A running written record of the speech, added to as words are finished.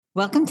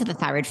Welcome to the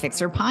Thyroid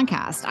Fixer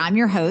podcast. I'm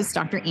your host,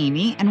 Dr.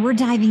 Amy, and we're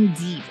diving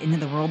deep into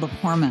the world of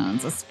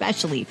hormones,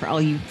 especially for all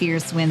you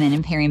fierce women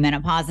in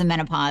perimenopause and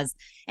menopause,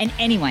 and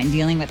anyone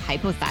dealing with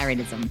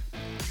hypothyroidism.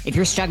 If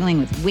you're struggling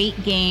with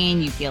weight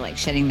gain, you feel like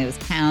shedding those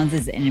pounds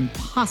is an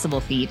impossible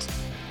feat.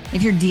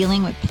 If you're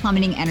dealing with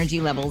plummeting energy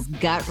levels,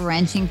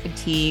 gut-wrenching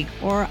fatigue,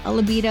 or a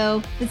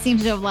libido that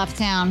seems to have left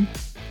town,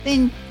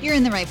 then you're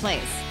in the right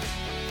place.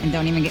 And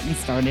don't even get me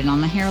started on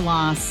the hair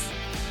loss.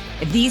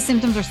 If these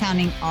symptoms are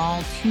sounding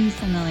all too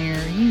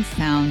familiar, you've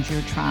found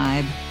your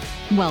tribe.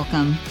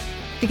 Welcome,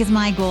 because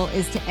my goal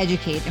is to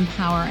educate,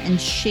 empower,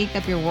 and shake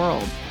up your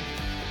world.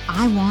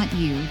 I want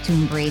you to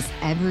embrace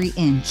every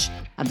inch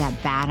of that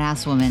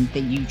badass woman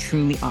that you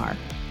truly are.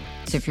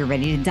 So if you're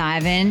ready to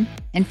dive in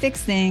and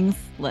fix things,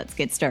 let's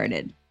get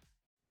started.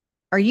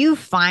 Are you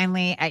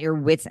finally at your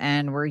wit's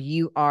end where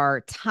you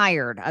are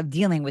tired of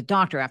dealing with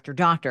doctor after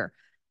doctor?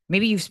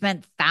 Maybe you've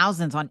spent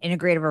thousands on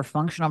integrative or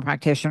functional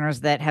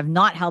practitioners that have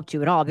not helped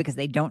you at all because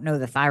they don't know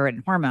the thyroid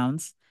and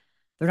hormones.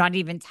 They're not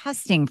even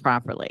testing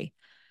properly.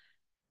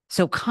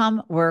 So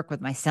come work with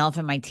myself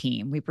and my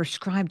team. We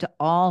prescribe to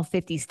all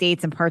 50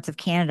 states and parts of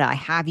Canada. I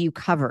have you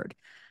covered.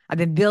 I've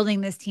been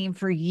building this team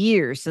for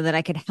years so that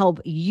I could help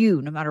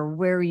you no matter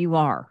where you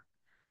are.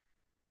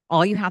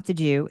 All you have to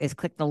do is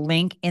click the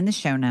link in the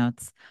show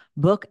notes,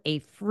 book a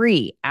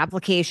free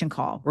application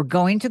call. We're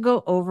going to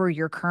go over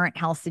your current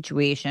health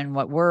situation,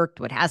 what worked,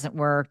 what hasn't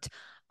worked,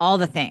 all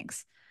the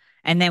things.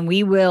 And then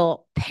we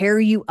will pair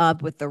you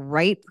up with the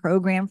right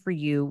program for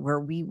you where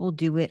we will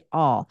do it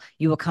all.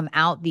 You will come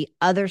out the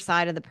other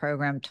side of the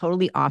program,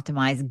 totally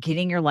optimized,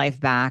 getting your life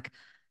back.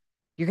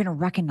 You're going to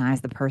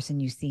recognize the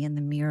person you see in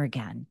the mirror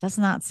again.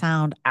 Doesn't that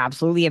sound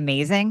absolutely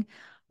amazing?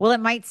 Well,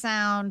 it might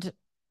sound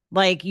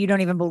like you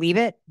don't even believe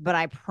it, but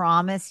I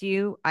promise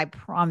you,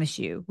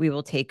 we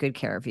will take good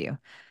care of you.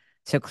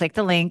 So click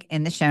the link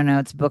in the show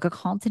notes, book a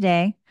call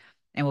today,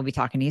 and we'll be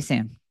talking to you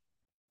soon.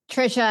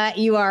 Trisha,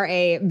 you are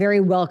a very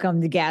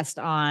welcomed guest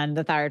on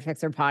the Thyroid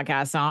Fixer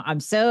podcast. So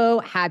I'm so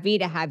happy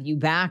to have you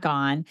back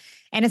on,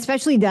 and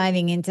especially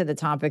diving into the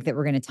topic that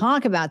we're going to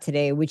talk about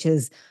today, which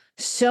is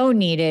so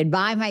needed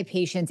by my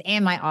patients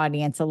and my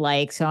audience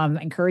alike. So I'm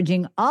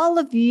encouraging all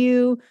of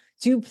you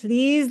to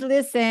please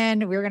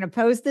listen. We're going to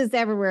post this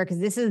everywhere because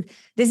this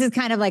is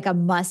kind of like a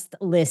must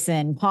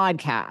listen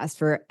podcast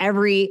for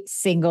every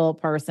single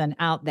person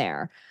out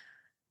there.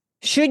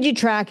 Should you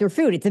track your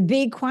food? It's a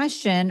big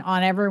question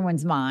on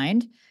everyone's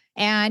mind.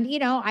 And,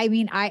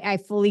 I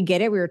fully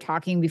get it. We were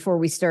talking before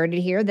we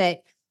started here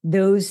that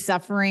those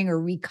suffering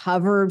or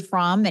recovered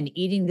from an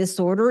eating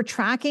disorder,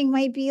 tracking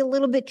might be a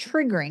little bit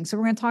triggering. So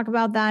we're going to talk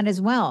about that as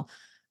well.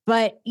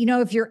 But,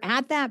 if you're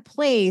at that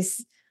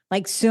place,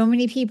 like so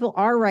many people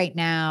are right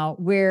now,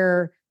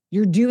 where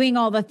you're doing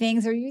all the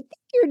things or you think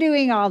you're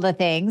doing all the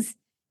things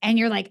and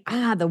you're like,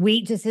 the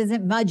weight just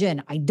isn't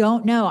budging. I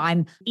don't know.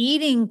 I'm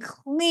eating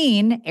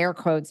clean, air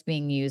quotes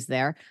being used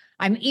there.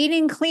 I'm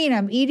eating clean.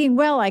 I'm eating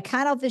well. I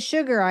cut out the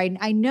sugar. I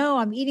know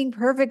I'm eating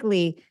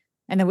perfectly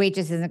and the weight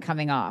just isn't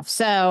coming off.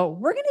 So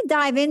we're going to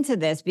dive into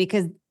this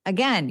because,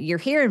 again, you're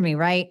hearing me,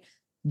 right?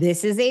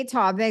 This is a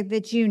topic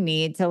that you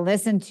need to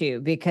listen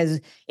to because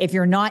if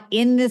you're not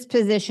in this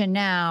position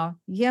now,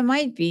 you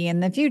might be in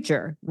the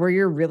future where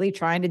you're really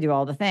trying to do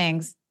all the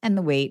things and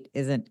the weight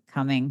isn't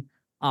coming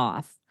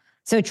off.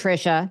 So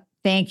Trisha,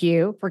 thank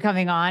you for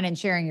coming on and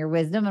sharing your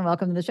wisdom and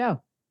welcome to the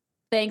show.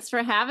 Thanks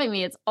for having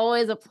me. It's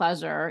always a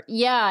pleasure.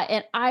 Yeah.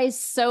 And I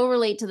so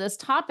relate to this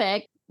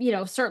topic,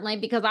 certainly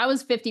because I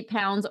was 50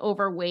 pounds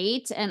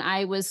overweight and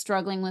I was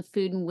struggling with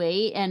food and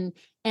weight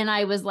and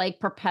I was like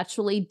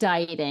perpetually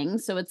dieting.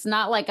 So it's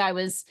not like I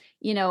was,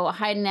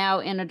 hiding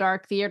out in a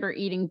dark theater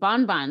eating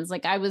bonbons.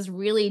 Like I was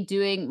really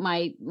doing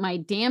my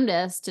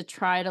damnedest to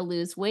try to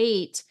lose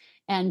weight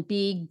and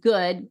be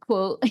good,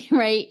 quote,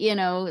 right?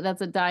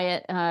 That's a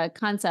diet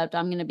concept.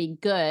 I'm going to be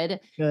good.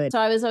 So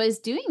I was always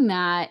doing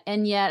that.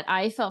 And yet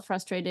I felt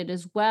frustrated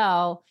as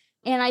well.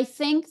 And I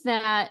think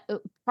that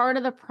part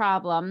of the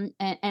problem,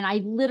 and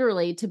I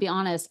literally, to be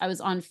honest, I was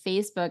on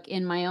Facebook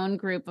in my own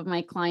group of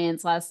my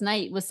clients last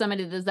night with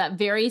somebody that's that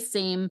very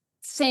same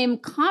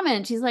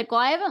comment. She's like,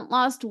 well, I haven't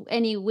lost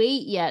any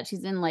weight yet.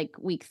 She's in like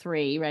week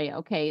 3, right?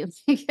 Okay.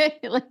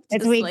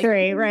 It's week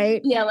 3,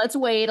 right? Yeah. Let's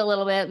wait a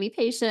little bit, be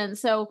patient.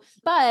 So,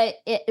 but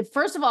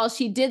first of all,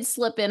 she did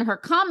slip in her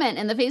comment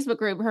in the Facebook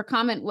group. Her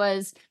comment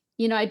was,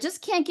 I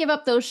just can't give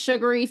up those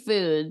sugary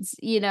foods,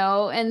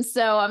 And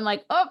so I'm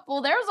like, oh,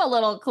 well, there's a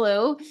little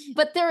clue.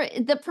 But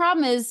the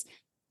problem is,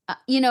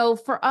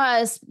 for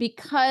us,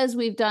 because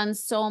we've done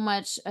so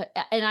much,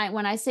 and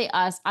when I say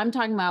us, I'm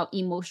talking about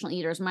emotional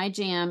eaters. My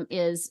jam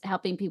is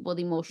helping people with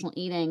emotional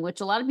eating,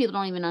 which a lot of people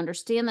don't even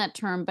understand that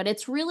term, but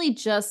it's really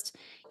just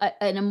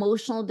an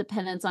emotional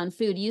dependence on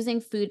food, using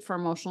food for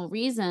emotional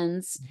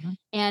reasons. Mm-hmm.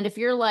 And if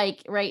you're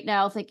like right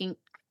now thinking,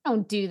 I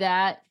don't do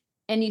that,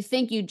 and you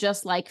think you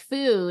just like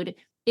food,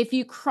 If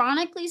you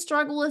chronically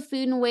struggle with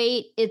food and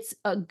weight, it's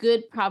a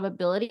good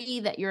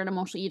probability that you're an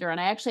emotional eater. And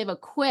I actually have a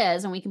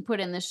quiz, and we can put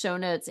it in the show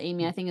notes,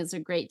 Amy. I think it's a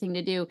great thing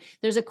to do.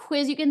 There's a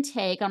quiz you can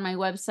take on my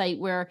website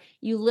where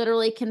you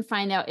literally can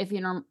find out if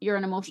you're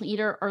an emotional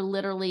eater or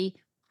literally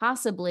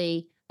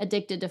possibly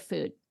addicted to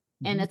food.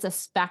 And Mhm. it's a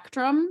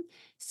spectrum.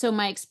 So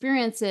my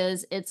experience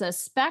is it's a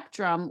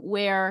spectrum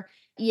where,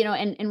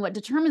 and what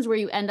determines where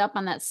you end up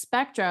on that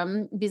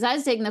spectrum,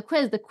 besides taking the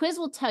quiz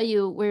will tell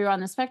you where you're on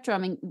the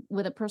spectrum and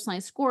with a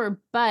personalized score,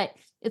 but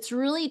it's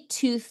really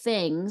two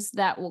things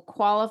that will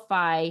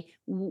qualify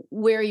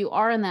where you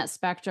are in that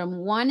spectrum.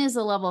 One is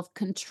the level of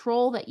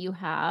control that you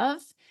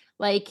have.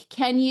 Like,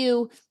 can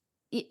you,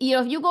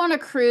 if you go on a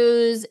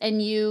cruise and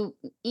you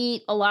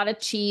eat a lot of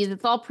cheese,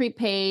 it's all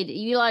prepaid,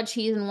 you eat a lot of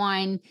cheese and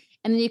wine,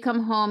 and then you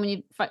come home and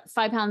you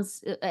 5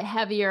 pounds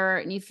heavier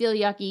and you feel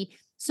yucky.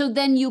 So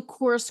then you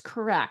course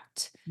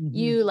correct.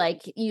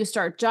 Mhm. You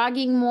start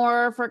jogging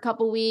more for a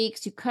couple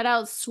weeks, you cut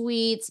out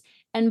sweets,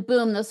 and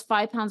boom, those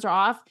 5 pounds are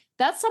off.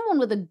 That's someone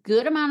with a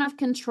good amount of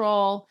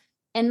control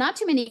and not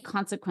too many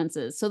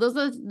consequences. So those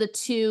are the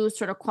two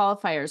sort of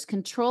qualifiers,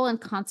 control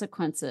and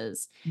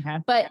consequences. Okay.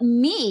 But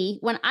me,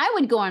 when I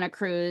would go on a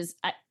cruise,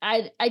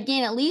 I'd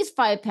gain at least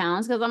 5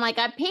 pounds because I'm like,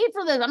 I paid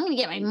for this. I'm going to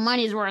get my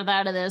money's worth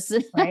out of this,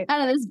 Right.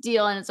 out of this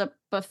deal. And it's a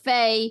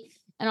buffet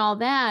and all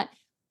that.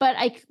 But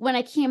when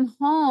I came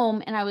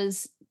home and I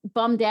was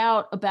bummed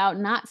out about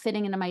not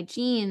fitting into my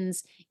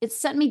jeans, it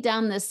sent me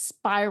down this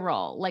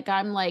spiral. Like,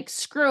 I'm like,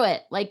 screw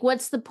it. Like,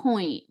 what's the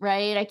point?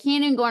 Right. I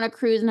can't even go on a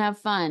cruise and have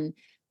fun.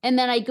 And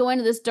then I go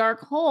into this dark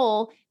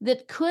hole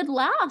that could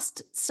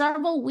last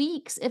several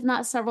weeks, if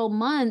not several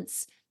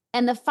months.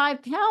 And the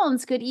 5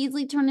 pounds could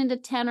easily turn into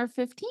 10 or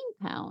 15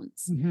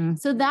 pounds. Mhm.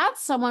 So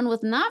that's someone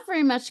with not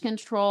very much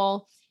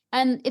control.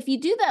 And if you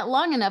do that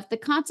long enough, the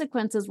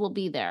consequences will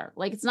be there.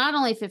 Like, it's not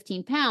only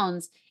 15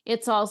 pounds,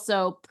 it's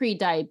also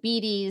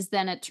pre-diabetes.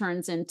 Then it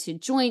turns into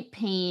joint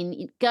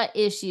pain, gut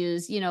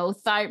issues,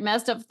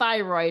 messed up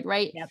thyroid,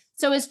 right? Yep.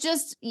 So it's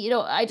just,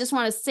 I just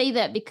want to say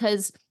that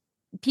because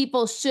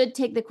people should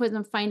take the quiz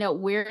and find out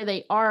where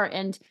they are.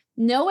 And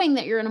knowing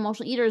that you're an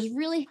emotional eater is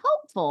really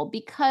helpful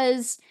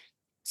because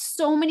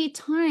so many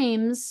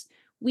times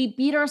we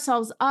beat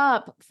ourselves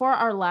up for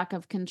our lack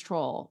of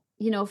control,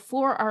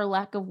 for our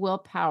lack of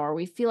willpower.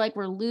 We feel like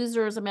we're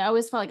losers. I mean, I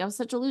always felt like I was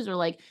such a loser.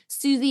 Like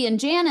Susie and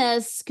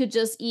Janice could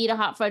just eat a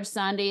hot fudge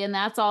sundae and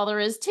that's all there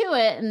is to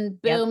it. And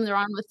Yep. boom, they're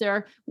on with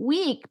their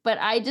week. But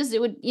I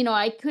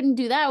couldn't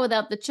do that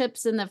without the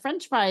chips and the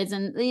French fries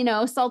and,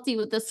 salty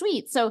with the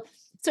sweet. So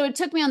it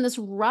took me on this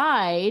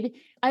ride.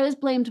 I was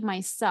blamed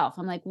myself.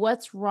 I'm like,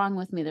 what's wrong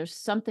with me? There's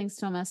something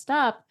so messed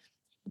up.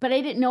 But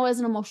I didn't know I was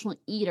an emotional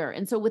eater.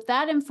 And so with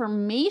that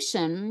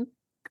information,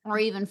 or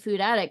even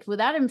food addict, with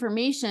that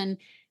information,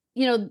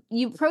 you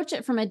approach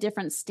it from a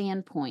different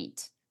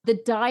standpoint. The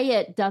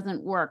diet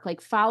doesn't work. Like,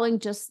 following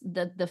just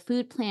the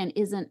food plan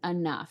isn't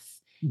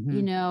enough,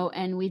 Mhm.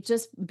 and we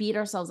just beat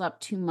ourselves up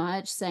too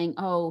much saying,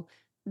 oh,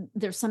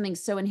 there's something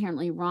so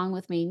inherently wrong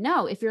with me.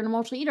 No, if you're an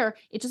emotional eater,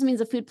 it just means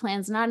the food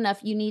plan's not enough.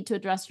 You need to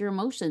address your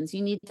emotions.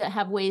 You need to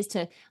have ways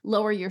to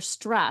lower your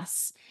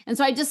stress. And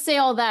so I just say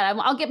all that.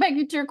 I'll get back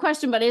to your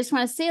question, but I just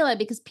want to say that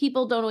because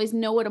people don't always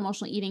know what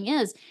emotional eating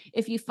is.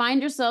 If you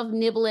find yourself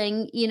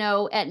nibbling,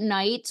 at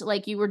night,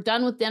 like you were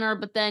done with dinner,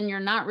 but then you're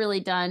not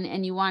really done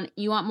and you want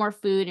more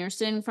food and you're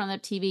sitting in front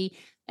of the TV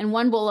and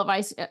one bowl of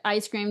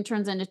ice cream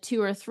turns into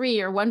two or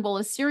three, or one bowl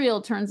of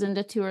cereal turns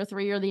into two or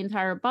three, or the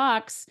entire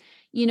box,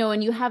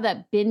 and you have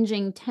that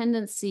binging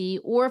tendency,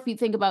 or if you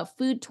think about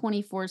food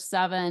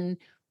 24/7,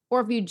 or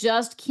if you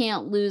just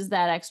can't lose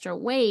that extra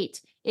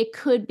weight, it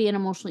could be an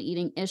emotional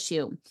eating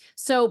issue.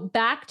 So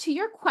back to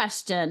your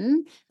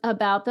question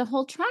about the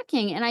whole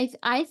tracking. And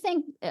I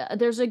think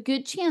there's a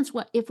good chance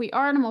if we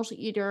are an emotional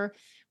eater,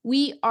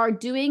 we are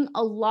doing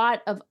a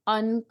lot of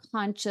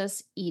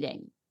unconscious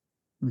eating.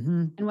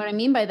 Mhm. And what I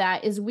mean by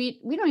that is we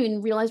don't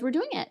even realize we're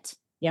doing it.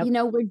 Yep.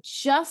 We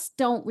just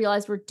don't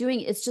realize we're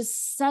doing it. It's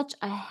just such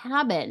a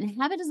habit. And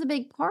habit is a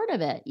big part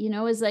of it,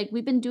 is like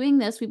we've been doing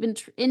this, we've been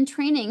in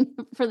training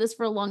for this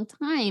for a long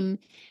time.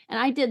 And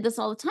I did this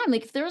all the time.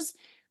 Like, if there's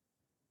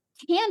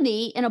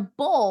candy in a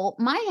bowl,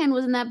 my hand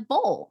was in that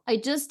bowl. I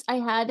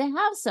had to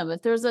have some.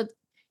 If there's a,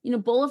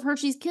 bowl of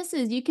Hershey's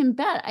Kisses, you can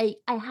bet I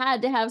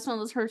had to have some of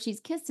those Hershey's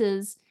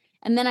Kisses.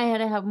 And then I had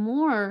to have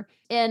more.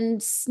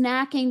 And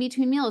snacking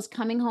between meals,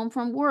 coming home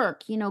from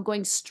work,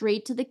 going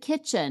straight to the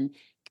kitchen,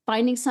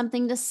 finding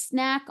something to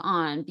snack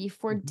on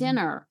before Mhm.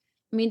 dinner.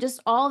 I mean, just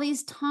all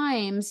these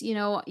times,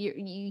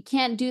 you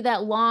can't do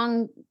that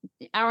long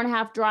hour and a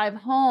half drive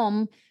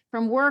home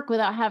from work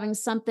without having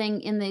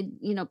something in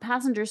the,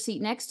 passenger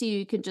seat next to you,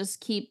 you could just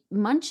keep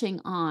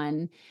munching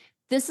on.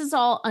 This is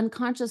all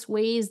unconscious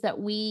ways that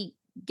we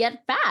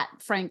get fat,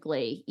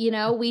 frankly.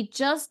 We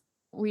just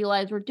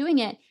realize we're doing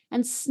it.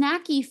 And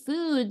snacky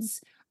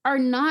foods are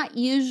not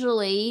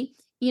usually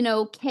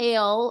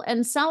kale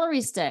and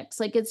celery sticks.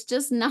 Like it's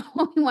just not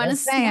what we want to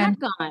Just snack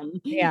saying.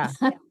 on. Yeah.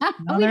 No,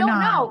 We they're don't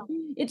not. know.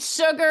 It's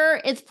sugar,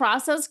 it's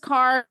processed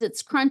carbs,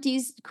 it's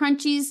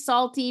crunchy,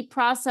 salty,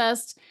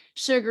 processed,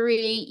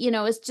 sugary,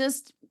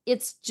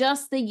 it's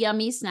just the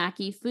yummy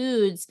snacky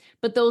foods,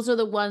 but those are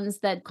the ones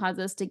that cause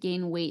us to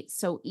gain weight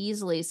so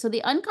easily. So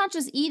the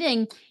unconscious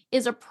eating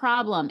is a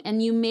problem.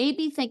 And you may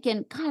be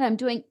thinking, God, I'm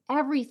doing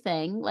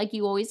everything, like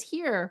you always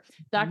hear,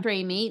 Mhm. Dr.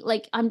 Amy,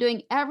 like I'm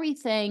doing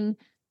everything,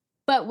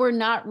 but we're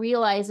not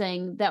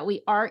realizing that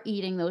we are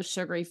eating those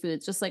sugary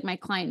foods. Just like my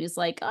client who's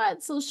like, oh,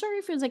 it's those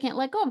sugary foods I can't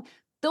let go of.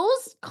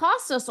 Those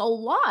cost us a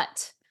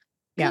lot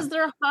Yeah. because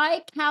they're high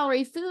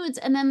calorie foods.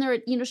 And then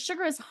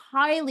sugar is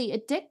highly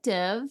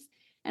addictive.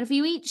 And if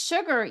you eat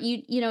sugar,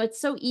 it's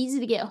so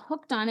easy to get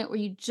hooked on it where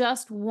you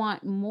just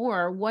want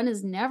more. One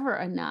is never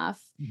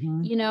enough,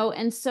 Mhm.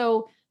 and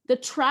so the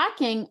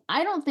tracking,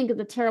 I don't think is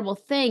a terrible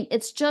thing.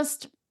 It's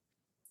just,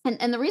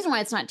 and the reason why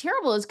it's not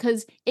terrible is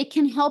because it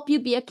can help you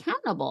be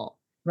accountable.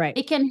 Right.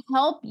 It can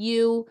help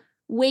you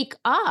wake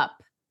up.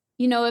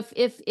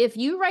 If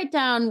you write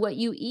down what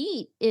you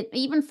eat,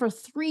 even for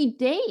 3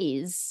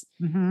 days,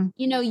 Mhm.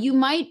 you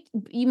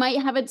might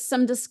have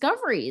some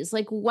discoveries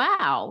like,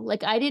 wow,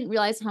 like I didn't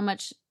realize how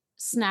much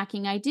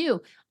snacking I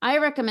do. I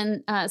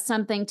recommend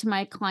something to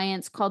my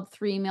clients called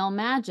 3-meal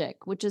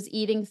magic, which is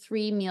eating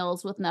 3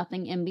 meals with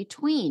nothing in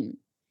between.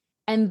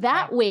 And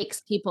that Right. wakes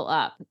people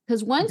up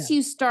because once Okay.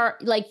 you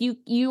start, like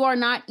you are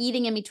not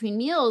eating in between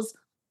meals,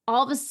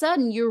 all of a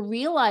sudden you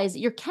realize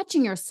you're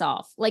catching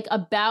yourself like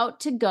about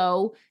to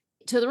go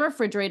to the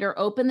refrigerator,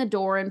 open the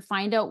door and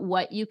find out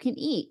what you can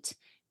eat,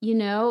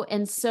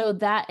 and so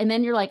and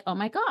then you're like, oh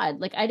my God,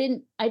 like I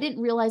didn't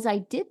realize I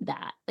did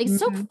that. Like it's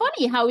so Mhm.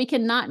 funny how we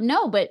can not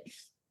know, but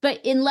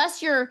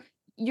unless you're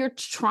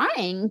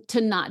trying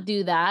to not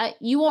do that,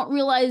 you won't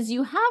realize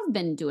you have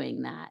been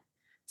doing that.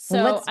 Well,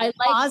 So let's I like,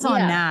 pause on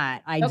yeah.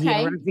 that idea,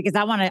 Okay. right? Because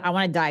I want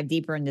to dive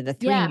deeper into the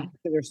 3 Yeah. meals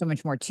because there's so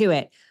much more to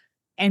it.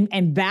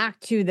 And back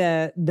to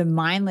the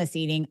mindless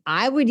eating,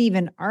 I would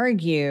even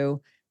argue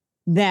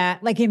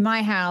that like in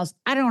my house,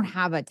 I don't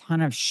have a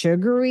ton of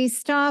sugary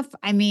stuff.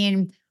 I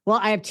mean, well,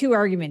 I have 2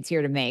 arguments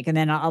here to make, and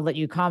then I'll let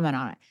you comment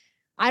on it.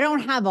 I don't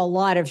have a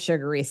lot of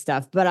sugary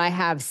stuff, but I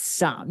have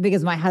some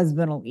because my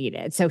husband will eat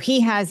it. So he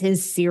has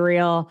his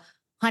cereal,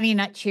 Honey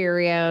Nut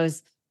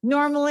Cheerios.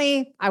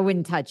 Normally, I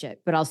wouldn't touch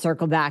it, but I'll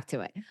circle back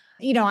to it.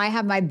 I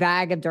have my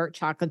bag of dark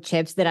chocolate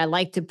chips that I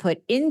like to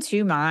put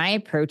into my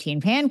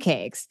protein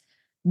pancakes.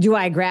 Do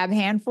I grab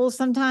handfuls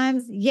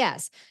sometimes?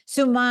 Yes.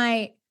 So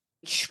my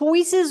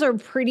choices are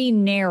pretty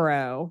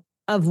narrow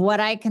of what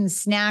I can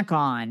snack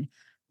on,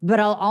 but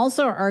I'll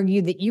also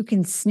argue that you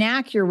can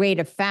snack your way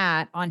to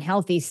fat on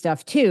healthy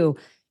stuff too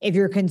if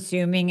you're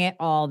consuming it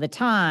all the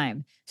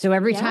time. So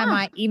every time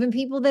Yeah. even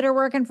people that are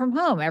working from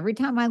home, every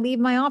time I leave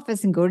my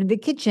office and go to the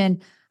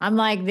kitchen, I'm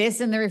like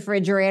this in the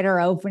refrigerator,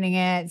 opening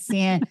it,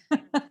 seeing,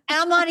 and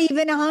I'm not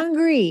even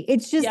hungry.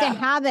 It's just a Yeah.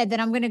 habit that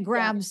I'm going to Yeah.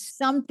 grab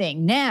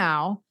something.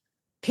 Now,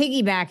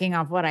 piggybacking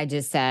off what I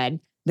just said,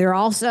 there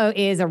also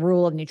is a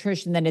rule of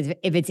nutrition that is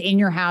if it's in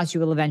your house, you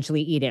will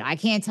eventually eat it. I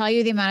can't tell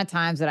you the amount of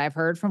times that I've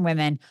heard from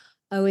women,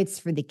 oh, it's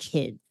for the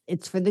kids,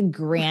 it's for the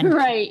grandkids,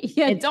 Right.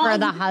 Yeah. it's for the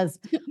Don't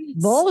husband.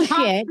 stop,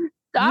 Bullshit.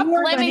 stop You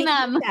are going to blaming eat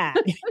them. that.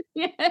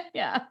 Yeah.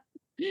 Yeah.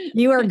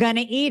 You are going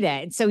to eat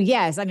it. So,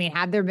 yes, I mean,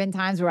 have there been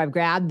times where I've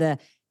grabbed the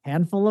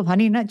handful of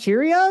Honey Nut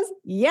Cheerios?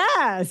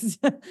 Yes,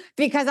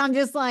 because I'm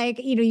just like,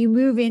 you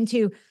move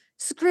into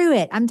screw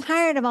it. I'm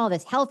tired of all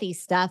this healthy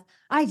stuff.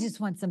 I just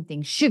want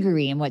something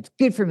sugary and what's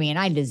good for me, and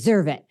I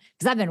deserve it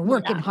because I've been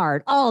working Yeah.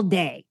 hard all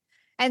day.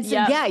 And so,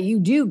 Yep. yeah, you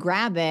do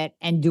grab it.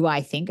 And do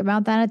I think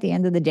about that at the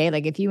end of the day?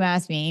 Like, if you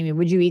ask me, Amy,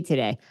 what'd you eat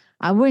today?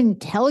 I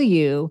wouldn't tell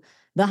you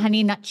the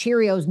Honey Nut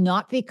Cheerios,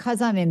 not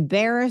because I'm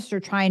embarrassed or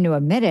trying to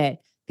admit it,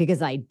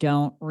 because I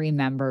don't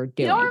remember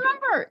You don't doing it.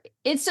 remember.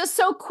 It's just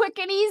so quick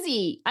and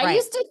easy. I Right.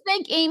 used to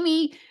think,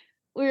 Amy,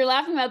 we were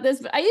laughing about this,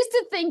 but I used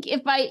to think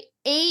if I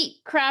ate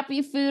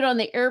crappy food on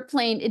the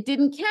airplane, it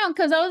didn't count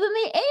because I was in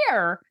the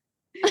air.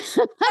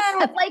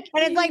 Like,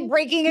 And it's like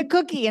breaking a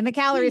cookie and the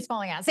calories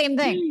falling out. Same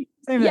thing.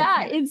 Same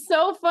yeah, thing. it's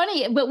so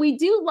funny, but we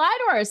do lie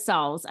to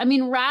ourselves. I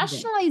mean,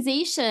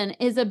 rationalization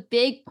is a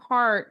big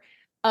part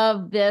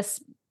of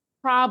this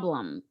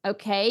problem,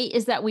 okay?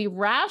 Is that we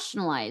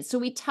rationalize. So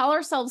we tell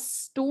ourselves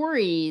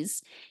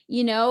stories,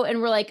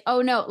 and we're like,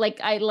 oh no, like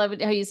I love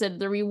it how you said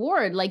the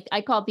reward. Like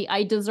I call it the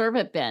I deserve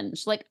it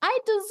binge. Like I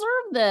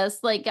deserve this.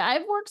 Like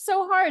I've worked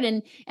so hard,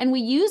 and we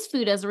use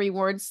food as a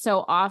reward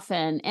so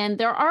often. And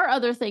there are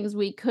other things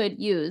we could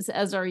use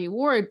as a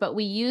reward, but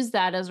we use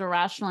that as a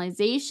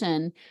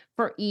rationalization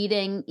for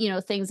eating,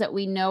 things that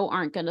we know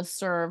aren't going to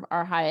serve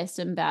our highest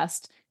and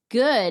best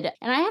good.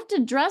 And I have to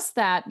address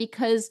that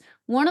because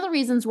one of the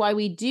reasons why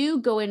we do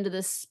go into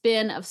the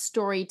spin of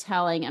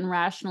storytelling and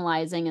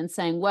rationalizing and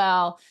saying,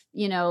 well,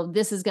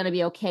 this is going to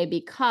be okay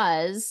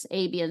because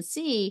A, B, and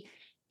C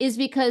is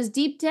because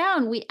deep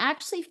down, we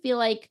actually feel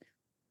like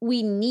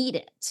we need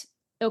it.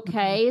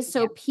 Okay.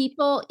 So Yeah.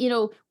 people,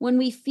 when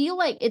we feel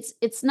like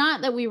it's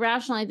not that we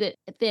rationalize it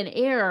thin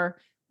air,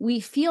 we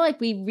feel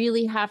like we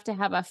really have to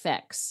have a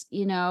fix,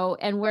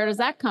 and where does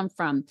that come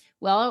from?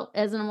 Well,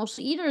 as an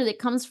emotional eater, it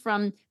comes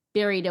from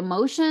buried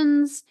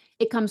emotions.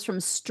 It comes from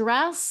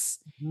stress.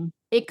 Mhm.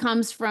 It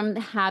comes from the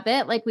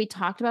habit, like we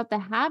talked about the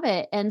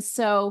habit. And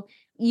so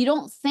you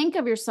don't think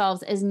of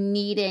yourselves as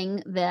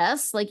needing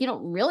this, like you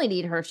don't really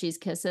need Hershey's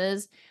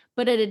Kisses,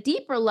 but at a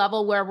deeper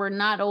level where we're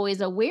not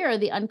always aware,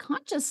 the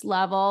unconscious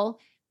level,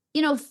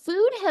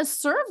 food has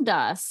served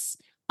us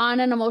on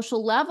an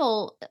emotional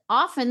level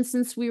often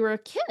since we were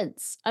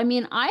kids. I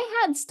mean,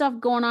 I had stuff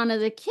going on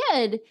as a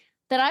kid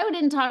that I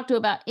didn't talk to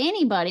about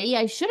anybody.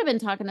 I should have been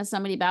talking to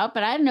somebody about,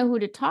 but I didn't know who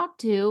to talk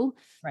to.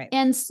 Right.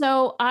 And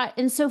so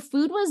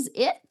food was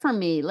it for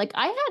me. Like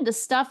I had to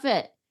stuff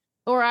it,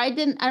 or I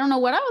don't know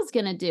what I was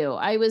going to do.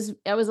 I was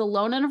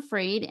alone and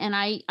afraid, and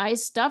I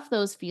stuffed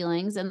those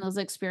feelings and those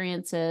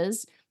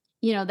experiences,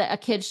 that a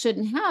kid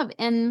shouldn't have.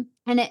 And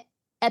it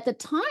at the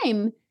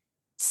time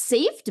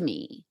saved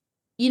me.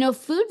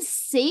 Food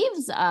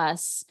saves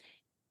us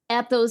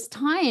at those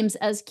times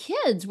as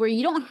kids where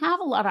you don't have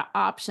a lot of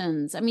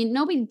options. I mean,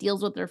 nobody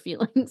deals with their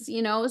feelings,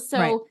 So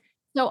Right.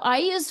 so I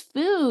use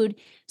food.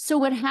 So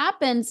what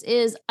happens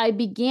is I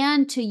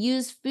began to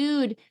use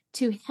food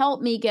to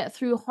help me get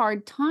through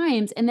hard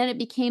times, and then it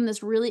became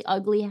this really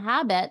ugly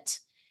habit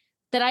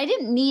that I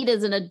didn't need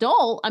as an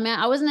adult. I mean,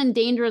 I wasn't in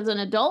danger as an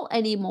adult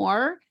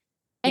anymore.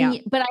 Yeah.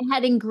 But I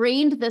had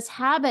ingrained this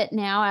habit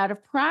now out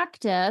of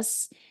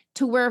practice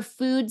to where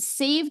food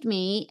saved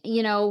me,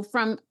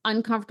 from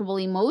uncomfortable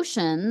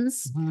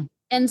emotions. Mhm.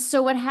 And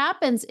so what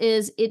happens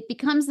is it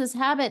becomes this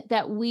habit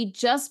that we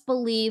just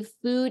believe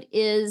food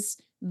is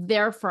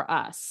there for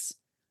us.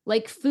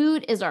 Like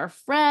food is our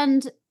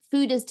friend,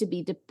 food is to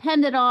be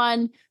depended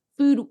on,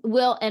 food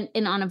will,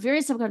 and on a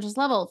very subconscious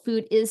level,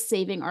 food is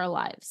saving our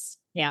lives.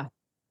 Yeah.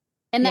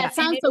 And Yeah. that And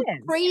sounds it so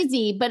is.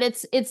 crazy, but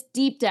it's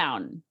deep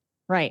down.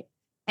 Right.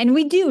 And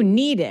we do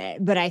need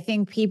it, but I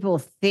think people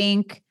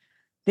think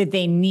that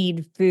they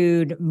need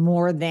food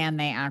more than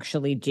they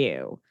actually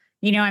do.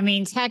 I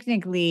mean,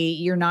 technically,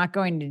 you're not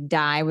going to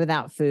die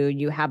without food.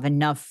 You have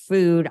enough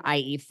food,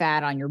 i.e.,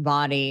 fat on your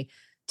body,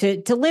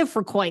 to live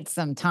for quite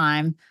some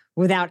time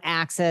without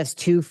access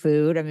to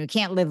food. I mean, we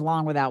can't live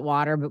long without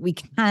water, but we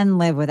can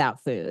live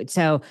without food.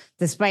 So,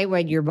 despite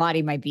what your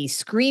body might be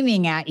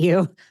screaming at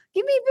you,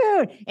 give me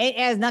food, it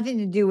has nothing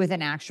to do with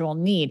an actual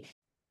need.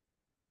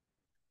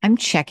 I'm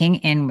checking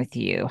in with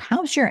you.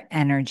 How's your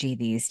energy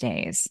these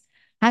days?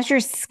 How's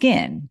your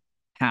skin?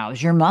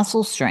 How's your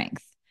muscle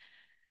strength?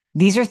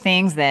 These are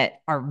things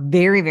that are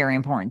very, very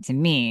important to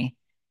me.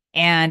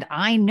 And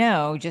I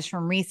know just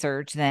from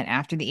research that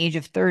after the age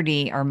of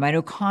 30, our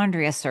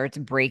mitochondria starts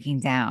breaking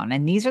down.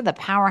 And these are the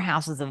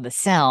powerhouses of the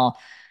cell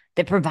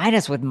that provide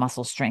us with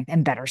muscle strength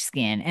and better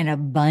skin and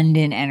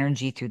abundant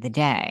energy through the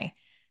day.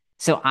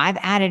 So I've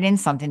added in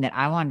something that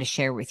I wanted to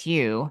share with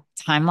you,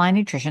 Timeline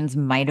Nutrition's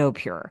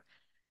MitoPure.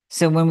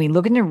 So when we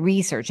look into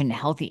research into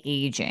healthy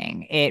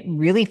aging, it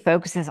really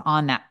focuses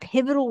on that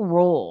pivotal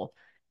role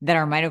that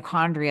our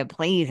mitochondria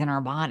plays in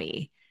our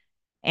body.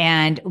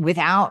 And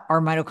without our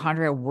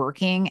mitochondria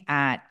working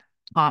at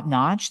top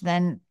notch,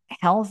 then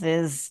health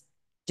is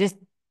just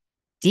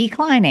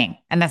declining.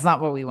 And that's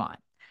not what we want.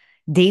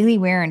 Daily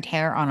wear and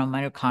tear on a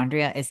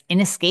mitochondria is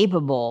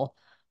inescapable,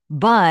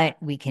 but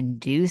we can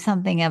do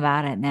something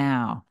about it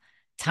now.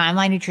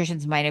 Timeline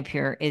Nutrition's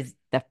MitoPure is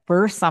the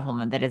first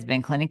supplement that has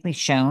been clinically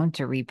shown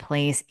to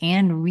replace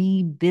and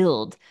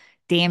rebuild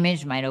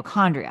damaged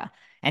mitochondria.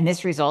 And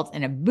this results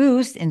in a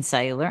boost in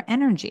cellular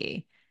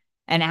energy.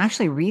 And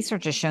actually,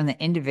 research has shown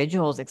that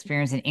individuals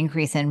experience an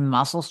increase in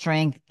muscle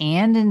strength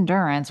and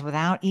endurance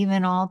without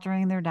even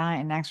altering their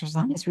diet and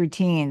exercise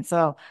routine.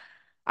 So,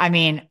 I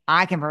mean,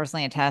 I can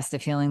personally attest to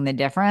feeling the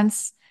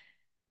difference.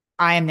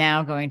 I am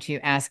now going to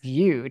ask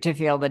you to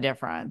feel the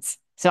difference.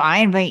 So I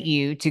invite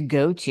you to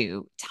go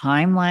to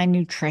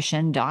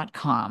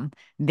timelinenutrition.com.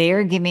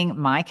 They're giving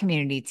my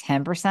community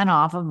 10%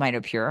 off of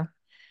MitoPure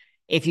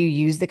if you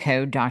use the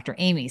code Dr.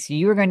 Amy. So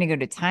you are going to go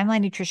to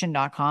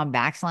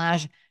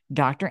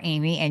timelinenutrition.com/Dr.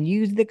 Amy and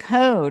use the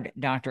code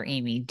Dr.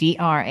 Amy,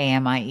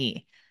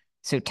 DRAMIE.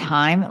 So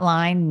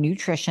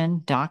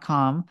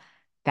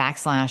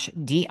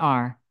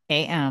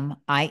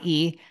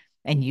timelinenutrition.com/DRAMIE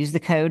and use the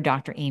code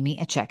Dr. Amy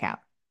at checkout.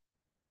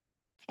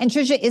 And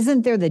Trisha,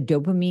 isn't there the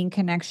dopamine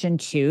connection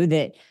too,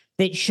 that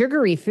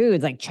sugary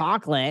foods like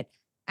chocolate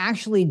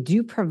actually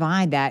do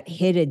provide that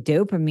hit of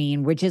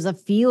dopamine, which is a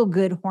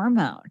feel-good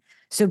hormone.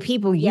 So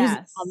people use it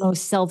Yes.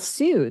 almost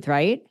self-soothe,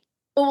 right?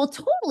 Well,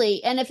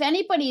 totally. And if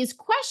anybody is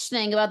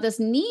questioning about this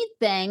need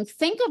thing,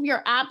 think of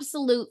your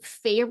absolute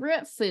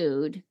favorite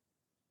food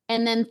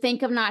and then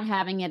think of not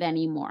having it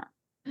anymore.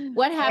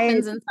 What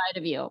happens inside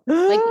of you?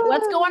 Like,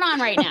 what's going on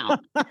right now?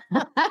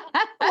 A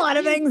lot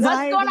of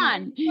anxiety. What's going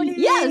on? What do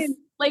you Yes. mean?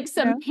 Like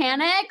some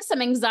panic,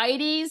 some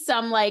anxiety,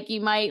 some like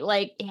you might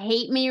like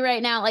hate me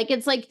right now. Like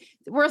it's like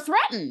we're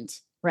threatened.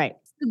 Right.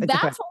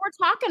 That's what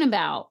we're talking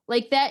about.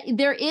 Like that,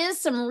 there is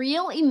some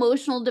real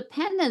emotional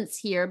dependence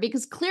here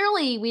because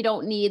clearly we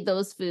don't need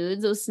those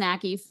foods, those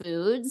snacky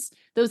foods,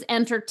 those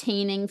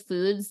entertaining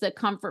foods, the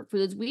comfort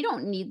foods. We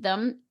don't need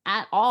them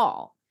at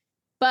all.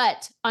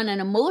 But on an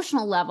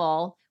emotional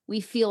level,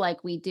 we feel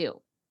like we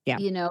do,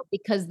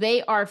 because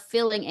they are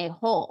filling a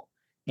hole.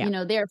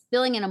 Yeah. They're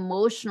filling an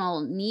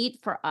emotional need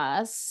for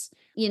us.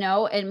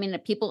 I mean,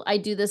 I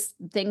do this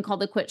thing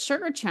called the Quit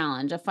Sugar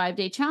Challenge, a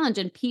 5-day challenge,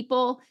 and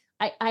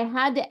I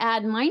had to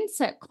add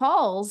mindset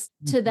calls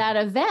to that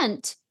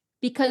event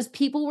because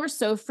people were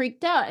so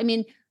freaked out. I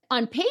mean,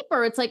 on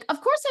paper, it's like,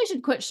 of course I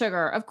should quit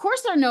sugar. Of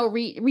course there are no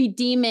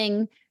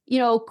redeeming,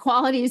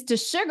 qualities to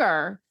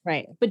sugar.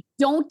 Right. But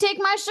don't take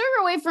my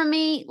sugar away from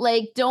me.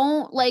 Like,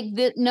 don't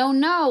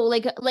no.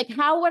 Like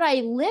how would I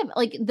live?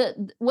 Like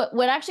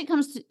what actually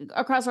comes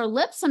across our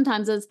lips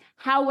sometimes is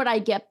how would I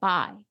get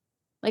by?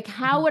 Like,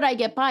 how would I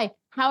get by?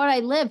 How would I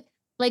live?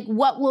 Like,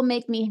 what will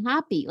make me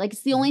happy? Like,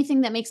 it's the only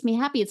thing that makes me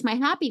happy. It's my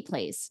happy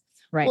place.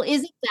 Right. Well,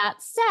 isn't that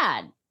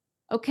sad?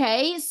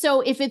 Okay.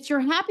 So if it's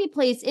your happy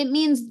place, it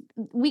means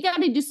we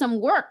got to do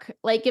some work.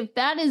 Like if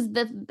that's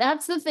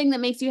the thing that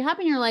makes you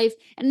happy in your life,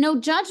 and no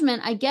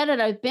judgment. I get it.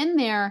 I've been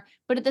there,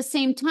 but at the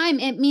same time,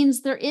 it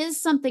means there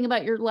is something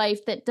about your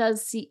life that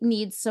does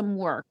need some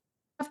work.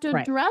 You have to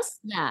address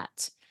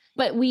that,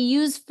 but we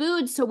use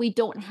food so we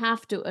don't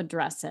have to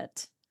address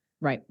it.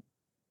 Right.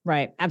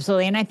 Right.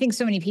 Absolutely. And I think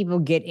so many people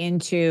get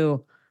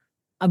into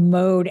a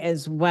mode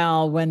as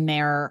well when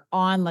they're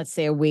on, let's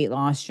say, a weight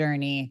loss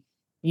journey.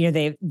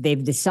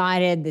 They've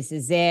decided this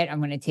is it. I'm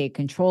going to take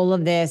control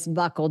of this,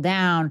 buckle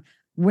down.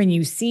 When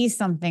you see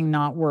something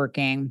not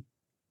working,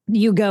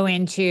 you go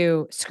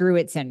into screw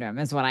it syndrome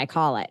is what I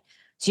call it.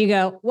 So you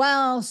go,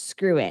 well,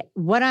 screw it.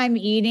 What I'm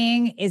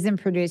eating isn't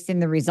producing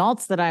the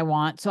results that I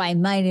want. So I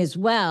might as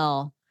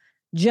well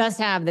just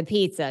have the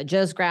pizza,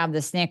 just grab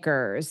the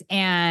Snickers.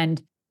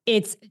 And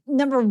it's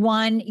number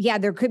one,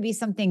 there could be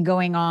something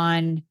going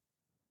on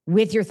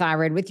with your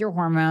thyroid, with your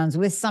hormones,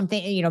 with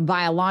something,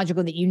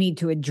 biological that you need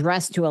to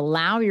address to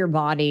allow your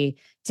body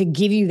to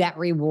give you that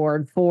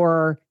reward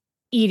for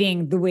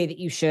eating the way that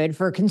you should,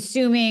 for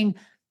consuming,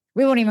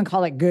 we won't even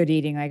call it good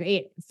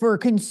eating, for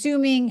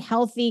consuming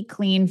healthy,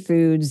 clean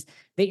foods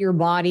that your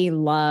body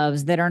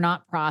loves, that are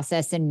not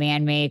processed and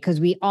man-made. Because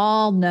we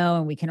all know,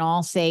 and we can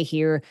all say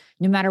here,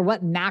 no matter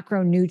what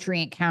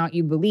macronutrient count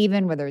you believe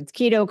in, whether it's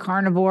keto,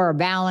 carnivore, or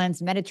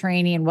balanced,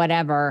 Mediterranean,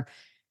 whatever,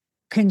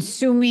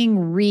 consuming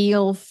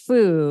real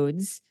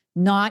foods,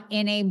 not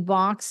in a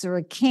box or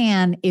a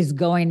can, is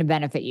going to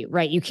benefit you,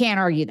 right? You can't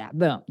argue that.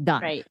 Boom,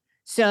 done. Right.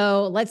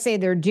 So let's say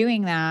they're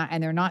doing that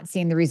and they're not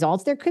seeing the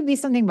results. There could be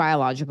something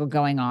biological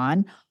going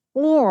on,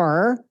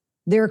 or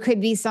there could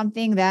be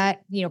something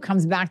that,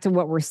 comes back to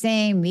what we're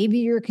saying. Maybe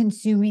you're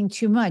consuming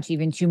too much,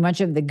 even too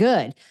much of the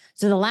good.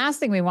 So the last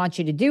thing we want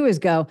you to do is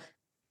go,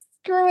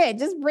 screw it,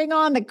 just bring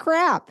on the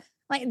crap.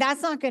 Like,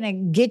 that's not going to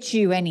get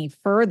you any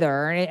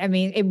further. I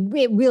mean,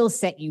 it will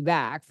set you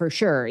back for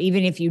sure.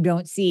 Even if you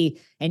don't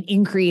see an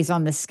increase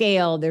on the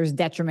scale, there's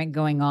detriment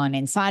going on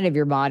inside of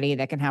your body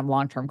that can have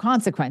long-term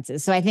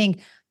consequences. So I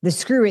think the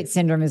screw it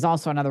syndrome is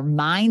also another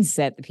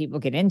mindset that people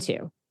get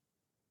into.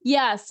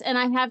 Yes. And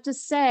I have to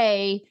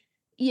say,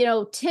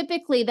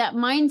 typically that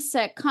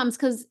mindset comes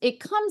because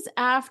it comes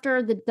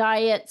after the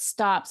diet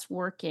stops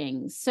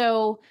working.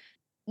 So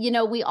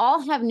we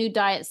all have new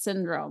diet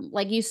syndrome.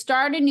 Like, you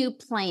start a new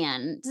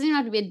plan. It doesn't even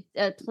have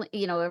to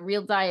be a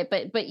real diet,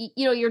 but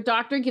your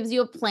doctor gives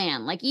you a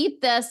plan. Like,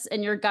 eat this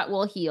and your gut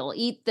will heal.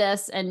 Eat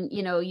this and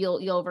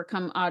you'll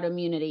overcome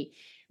autoimmunity.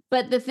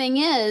 But the thing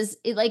is,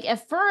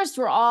 at first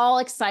we're all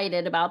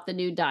excited about the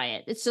new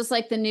diet. It's just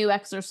like the new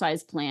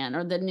exercise plan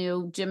or the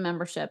new gym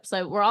membership.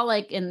 So we're all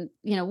like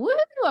woo,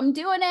 I'm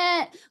doing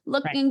it,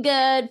 looking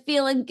good,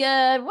 feeling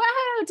good,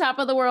 woohoo, top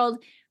of the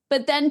world.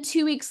 But then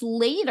 2 weeks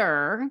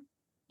later,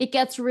 it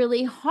gets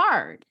really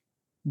hard.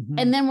 Mm-hmm.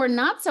 And then we're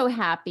not so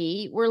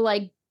happy. We're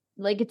like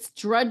it's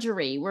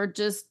drudgery. We're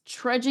just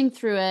trudging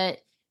through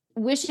it,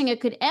 wishing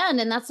it could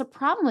end. And that's the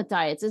problem with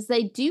diets, is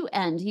they do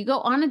end. You go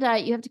on a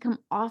diet, you have to come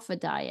off a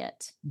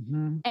diet.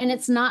 Mm-hmm. And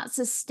it's not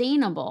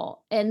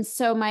sustainable. And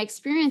so my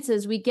experience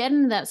is we get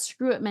into that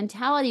screw it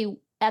mentality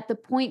at the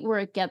point where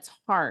it gets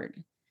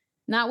hard.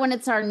 Not when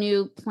it's our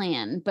new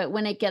plan, but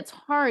when it gets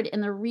hard.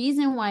 And the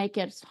reason why it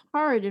gets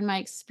hard in my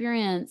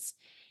experience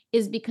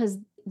is because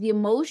the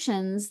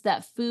emotions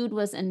that food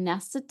was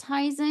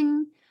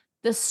anesthetizing,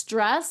 the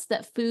stress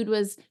that food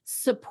was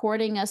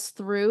supporting us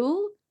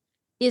through,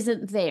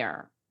 isn't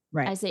there.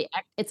 Right. I say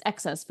it's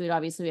excess food.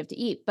 Obviously we have to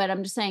eat, but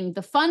I'm just saying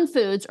the fun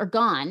foods are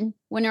gone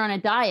when you're on a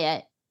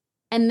diet,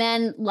 and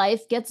then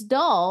life gets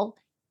dull,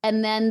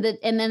 and then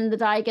the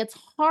diet gets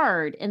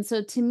hard. And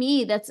so to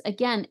me, that's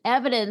again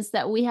evidence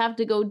that we have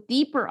to go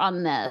deeper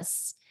on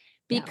this.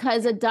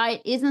 Because a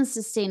diet isn't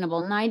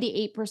sustainable.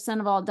 98%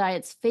 of all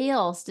diets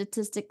fail,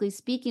 statistically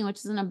speaking, which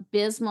is an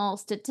abysmal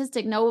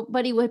statistic.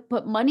 Nobody would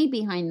put money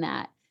behind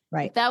that.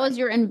 Right. If that was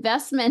your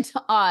investment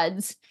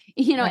odds,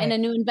 in a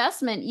new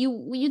investment,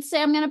 you'd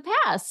say, I'm going to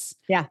pass.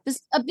 Yeah. This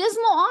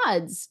abysmal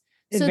odds.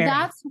 So Very.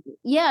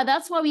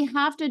 that's why we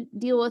have to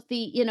deal with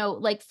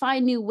like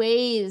find new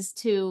ways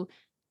to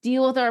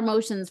deal with our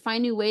emotions,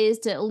 find new ways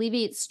to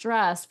alleviate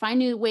stress, find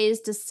new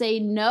ways to say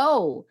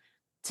no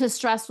to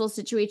stressful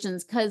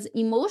situations. Because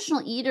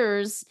emotional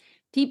eaters,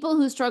 people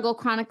who struggle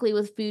chronically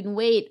with food and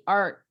weight,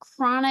 are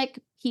chronic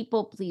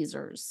people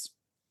pleasers.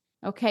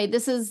 Okay,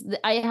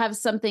 I have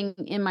something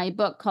in my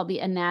book called The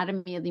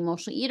Anatomy of the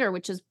Emotional Eater,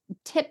 which is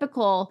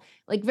typical,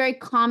 like very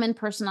common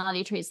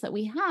personality traits that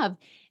we have.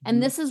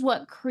 And this is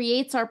what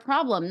creates our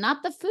problem,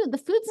 not the food.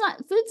 Food's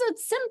a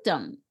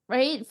symptom,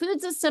 right?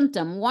 Food's a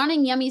symptom.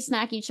 Wanting yummy,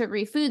 snacky,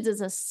 sugary foods is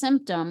a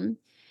symptom.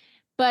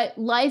 But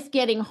life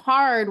getting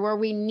hard, where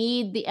we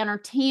need the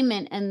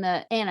entertainment and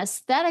the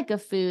anesthetic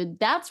of food,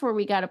 that's where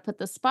we got to put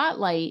the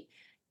spotlight.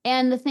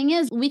 And the thing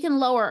is, we can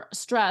lower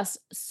stress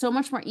so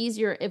much more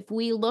easier if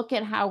we look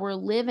at how we're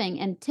living.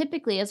 And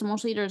typically, as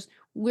emotional leaders,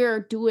 we're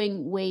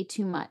doing way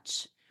too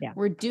much. Yeah.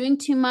 We're doing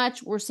too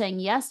much. We're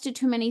saying yes to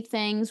too many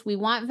things. We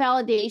want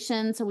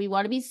validation. So we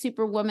want to be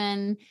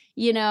superwoman,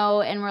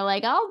 and we're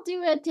like, I'll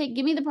do it.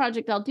 Give me the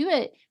project. I'll do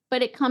it.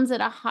 But it comes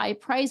at a high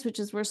price, which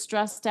is we're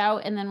stressed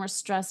out and then we're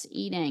stress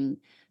eating.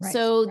 Right.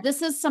 So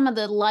this is some of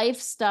the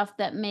life stuff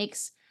that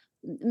makes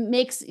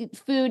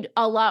food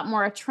a lot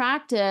more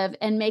attractive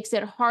and makes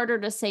it harder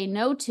to say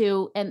no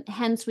to. And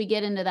hence we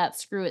get into that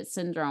screw it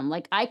syndrome.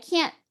 Like, I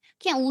can't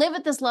live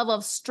at this level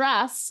of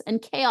stress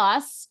and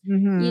chaos.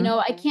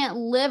 I can't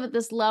live at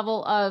this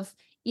level of,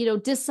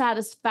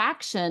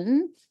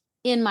 dissatisfaction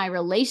in my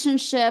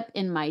relationship,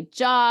 in my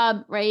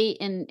job, right?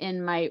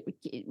 In my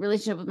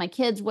relationship with my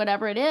kids,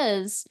 whatever it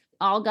is.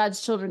 All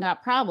God's children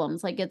got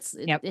problems. Like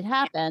it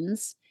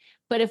happens.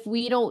 But if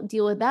we don't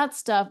deal with that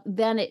stuff,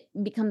 then it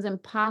becomes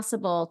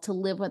impossible to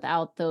live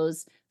without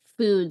those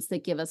foods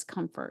that give us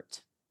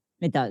comfort.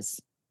 It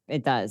does.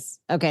 It does.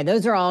 Okay.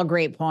 Those are all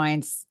great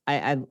points.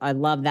 I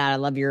love that. I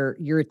love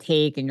your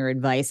take and your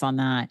advice on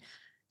that.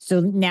 So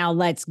now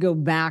let's go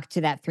back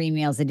to that 3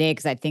 meals a day,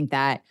 because I think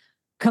that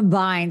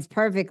combines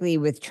perfectly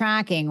with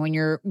tracking.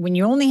 When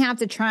you only have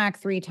to track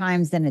 3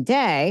 times in a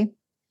day,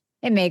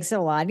 it makes it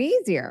a lot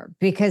easier,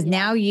 because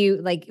now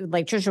you, like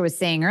Trisha was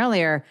saying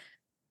earlier,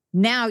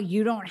 now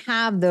you don't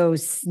have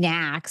those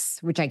snacks,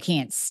 which I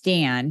can't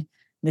stand.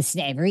 The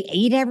snack,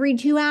 eat every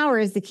 2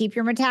 hours to keep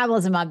your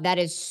metabolism up. That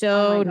is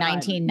so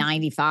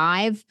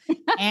 1995,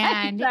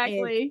 and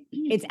exactly.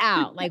 It's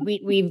out. Like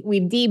we've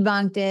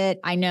debunked it.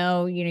 I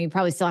know, you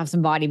probably still have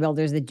some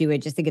bodybuilders that do it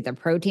just to get their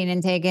protein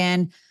intake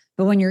in.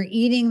 But when you're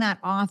eating that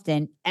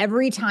often,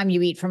 every time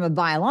you eat, from a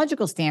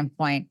biological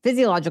standpoint,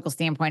 physiological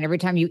standpoint, every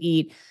time you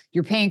eat,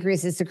 your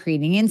pancreas is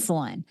secreting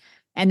insulin.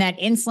 And that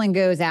insulin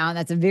goes out, and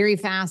that's a very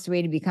fast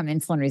way to become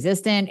insulin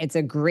resistant. It's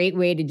a great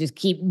way to just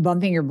keep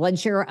bumping your blood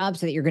sugar up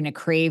so that you're going to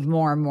crave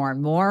more and more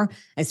and more,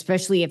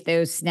 especially if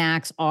those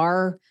snacks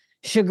are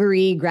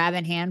sugary,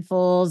 grabbing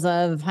handfuls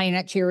of Honey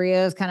Nut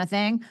Cheerios kind of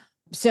thing.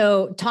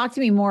 So talk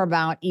to me more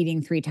about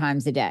eating 3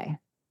 times a day.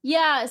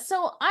 Yeah.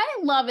 So I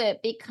love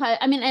it because,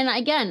 and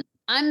again,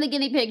 I'm the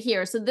guinea pig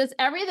here. So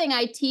everything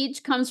I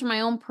teach comes from my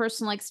own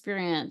personal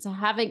experience of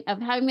having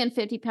been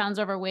 50 pounds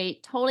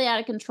overweight, totally out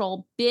of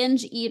control,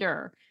 binge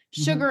eater,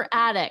 sugar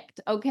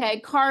addict,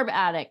 carb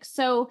addict.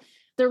 So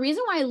the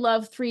reason why I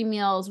love 3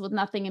 meals with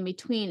nothing in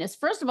between is,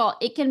 first of all,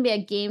 it can be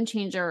a game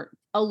changer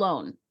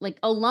alone. Like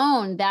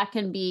alone, that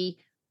can be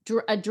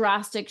a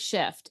drastic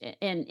shift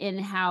in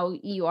how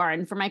you are.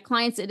 And for my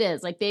clients, it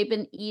is like they've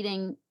been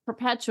eating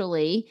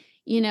perpetually,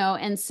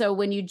 and so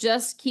when you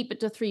just keep it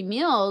to 3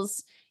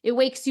 meals, it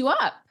wakes you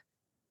up,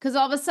 because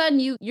all of a sudden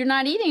you're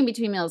not eating in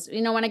between meals.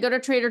 When I go to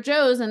Trader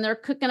Joe's and they're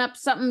cooking up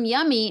something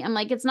yummy, I'm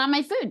like, it's not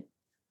my food.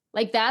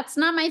 Like, that's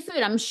not my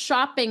food. I'm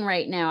shopping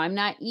right now. I'm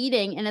not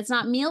eating, and it's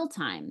not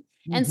mealtime.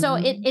 And so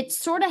it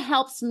sort of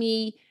helps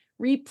me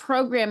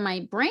reprogram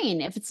my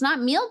brain. If it's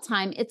not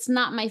mealtime, it's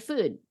not my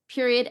food,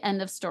 period,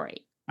 end of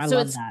story. I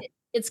love that.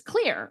 It's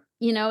clear,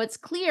 it's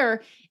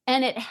clear.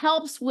 And it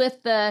helps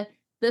with the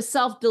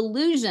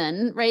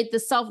self-delusion, right? The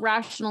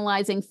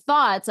self-rationalizing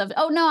thoughts of,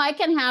 oh no, I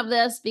can have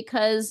this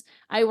because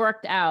I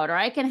worked out, or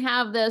I can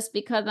have this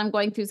because I'm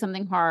going through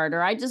something hard,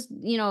 or I just,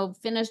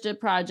 finished a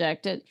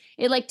project. It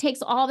like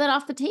takes all that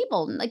off the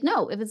table. Like,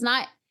 no, if it's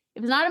not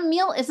a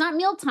meal, it's not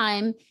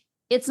mealtime,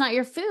 it's not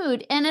your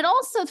food. And it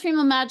also, 3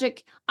 Meal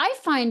Magic, I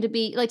find to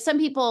be like, some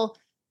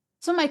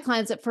of my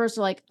clients at first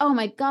are like, oh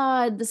my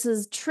God, this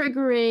is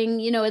triggering,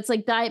 it's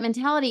like diet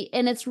mentality.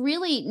 And it's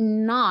really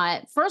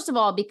not, first of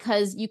all,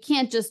 because you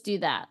can't just do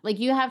that. Like,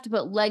 you have to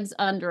put legs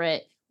under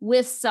it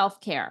with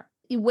self-care.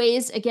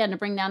 Ways, again, to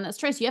bring down that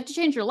stress. You have to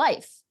change your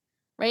life,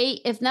 right?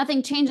 If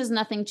nothing changes,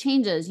 nothing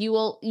changes. You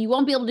won't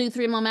be able to do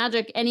 3 Meal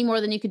Magic any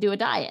more than you could do a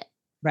diet.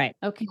 Right.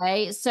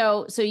 Okay.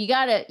 So you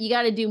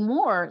gotta do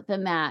more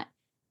than that.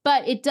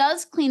 But it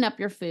does clean up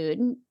your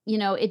food.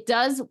 It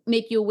does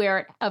make you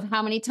aware of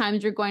how many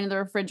times you're going to the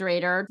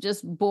refrigerator,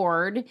 just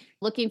bored,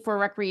 looking for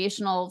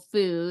recreational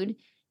food.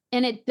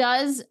 And it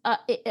does,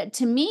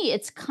 to me,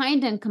 it's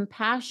kind and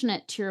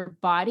compassionate to your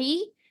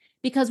body,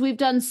 because we've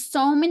done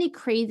so many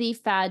crazy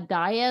fad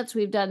diets.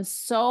 We've done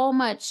so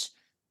much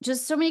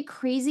just so many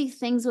crazy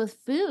things with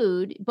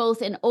food,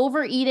 both in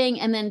overeating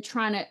and then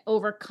trying to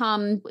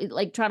overcome,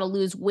 like try to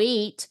lose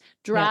weight, Yep.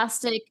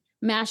 drastic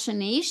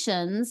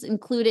machinations,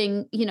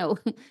 including,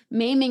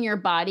 maiming your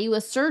body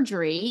with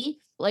surgery,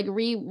 like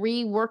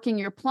reworking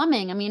your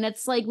plumbing. I mean,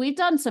 it's like we've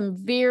done some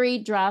very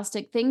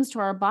drastic things to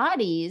our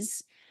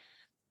bodies.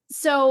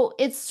 So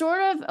it's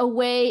sort of a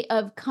way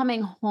of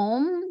coming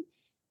home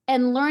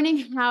and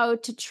learning how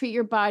to treat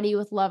your body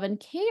with love and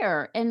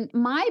care. And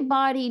my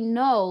body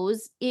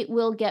knows it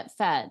will get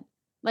fed.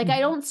 Like I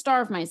Mhm. don't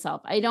starve myself.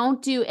 I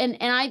don't do, and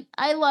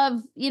I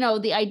love,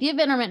 the idea of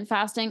intermittent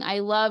fasting. I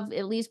love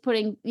at least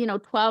putting,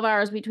 12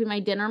 hours between my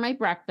dinner and my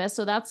breakfast.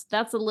 So that's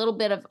a little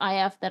bit of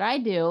IF that I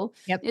do,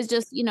 Yep. is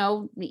just,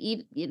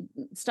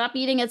 stop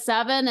eating at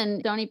 7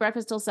 and don't eat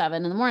breakfast till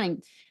 7 in the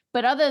morning.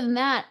 But other than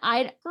that,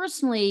 I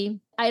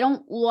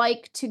don't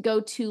like to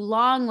go too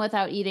long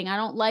without eating. I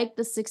don't like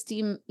the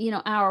 60,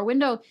 hour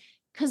window,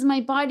 because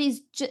my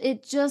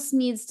it just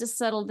needs to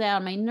settle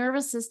down. My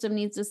nervous system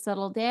needs to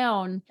settle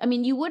down. I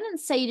mean, you wouldn't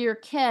say to your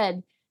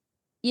kid,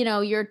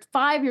 your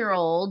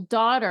 5-year-old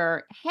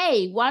daughter,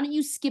 hey, why don't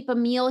you skip a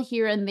meal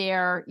here and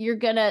there? You're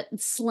going to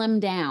slim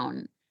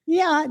down.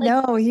 Yeah, Like,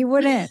 no, he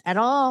wouldn't at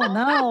all.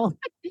 No.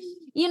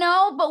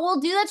 but we'll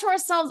do that to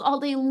ourselves all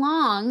day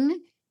long,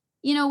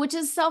 which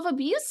is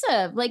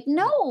self-abusive. Like,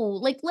 no,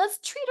 like let's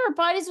treat our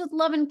bodies with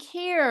love and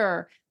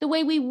care the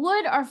way we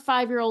would our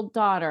 5-year-old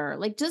daughter.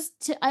 Like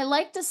I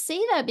like to say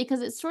that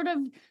because it sort of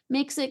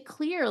makes it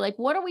clear, like,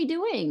 what are we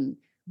doing?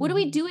 What are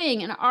we Mhm.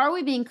 doing? And are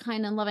we being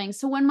kind and loving?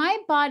 So when my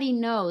body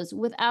knows,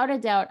 without a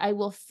doubt, I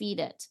will feed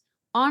it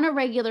on a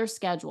regular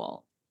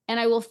schedule. And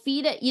I will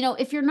feed it,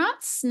 if you're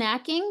not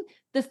snacking,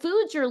 the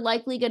foods you're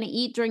likely going to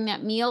eat during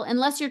that meal,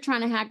 unless you're trying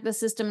to hack the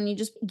system and you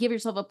just give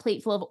yourself a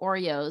plate full of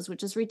Oreos,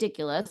 which is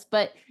ridiculous,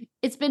 but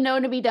it's been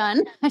known to be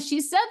done. She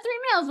said 3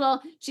 meals.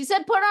 Well, she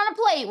said, put on a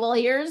plate. Well,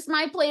 here's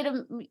my plate of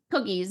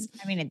cookies.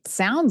 I mean, it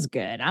sounds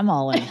good. I'm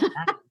all in for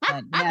that.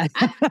 But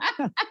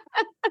yeah.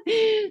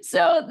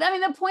 So, I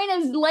mean, the point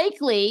is,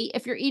 likely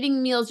if you're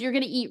eating meals, you're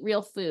going to eat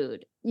real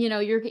food. You're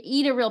going to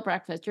eat a real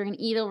breakfast, you're going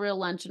to eat a real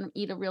lunch and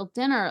eat a real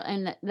dinner.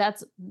 And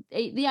that's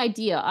the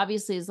idea,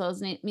 obviously, is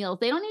those meals.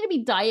 They don't need to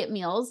be diet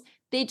meals.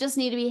 They just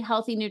need to be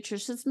healthy,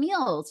 nutritious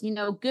meals,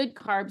 good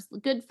carbs,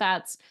 good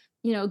fats,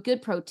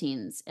 good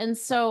proteins. And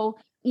so,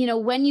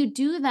 when you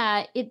do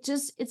that, it's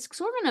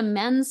sort of an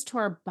amends to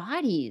our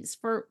bodies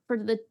for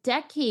the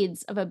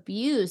decades of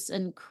abuse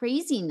and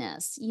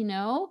craziness,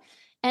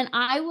 and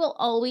I will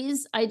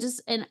always, I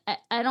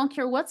don't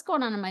care what's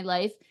going on in my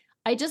life.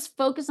 I just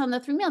focus on the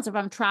 3 meals. If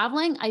I'm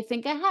traveling, I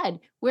think ahead.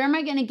 Where am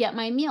I going to get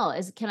my meal?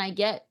 Can I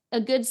get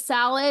a good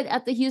salad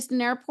at the Houston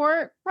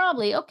airport?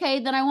 Probably. Okay,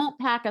 then I won't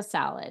pack a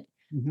salad.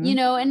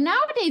 Mhm. And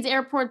nowadays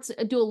airports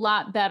do a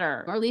lot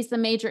better, or at least the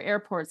major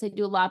airports, they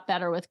do a lot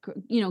better with,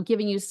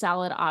 giving you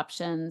salad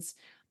options.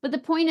 But the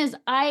point is,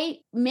 I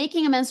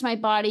making amends to my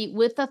body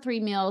with the 3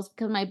 meals,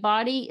 because my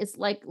body is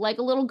like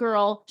a little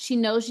girl. She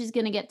knows she's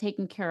going to get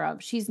taken care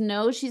of. She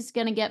knows she's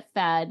going to get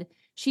fed.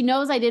 She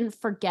knows I didn't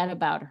forget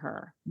about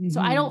her.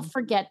 So I don't Mhm.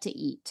 forget to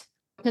eat,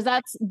 because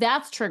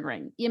that's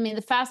triggering. I mean,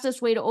 the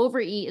fastest way to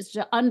overeat is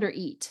to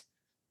undereat.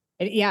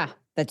 Yeah,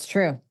 that's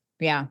true.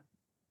 Yeah.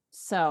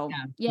 So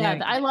Yeah. yeah,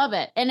 No. I love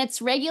it. And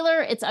it's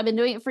regular. I've been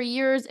doing it for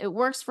years. It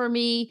works for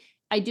me.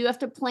 I do have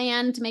to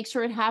plan to make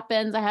sure it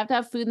happens. I have to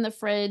have food in the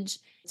fridge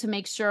to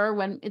make sure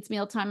when it's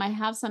mealtime, I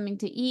have something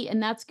to eat.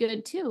 And that's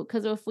good too.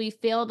 Because if we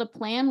fail to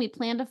plan, we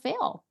plan to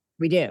fail.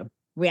 We do.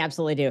 We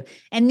absolutely do.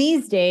 And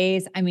these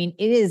days, I mean,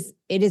 it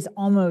is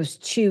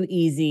almost too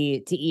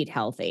easy to eat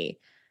healthy.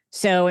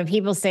 So when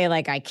people say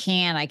like, I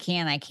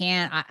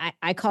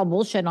call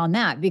bullshit on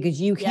that, because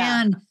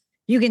Yeah.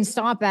 you can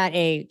stop at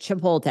a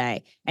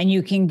Chipotle and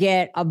you can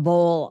get a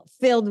bowl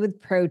filled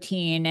with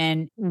protein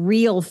and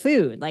real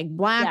food like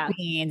black Yeah.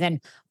 beans,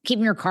 and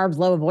keeping your carbs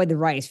low, avoid the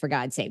rice, for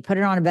God's sake, put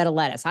it on a bed of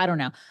lettuce. I don't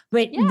know.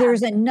 But Yeah.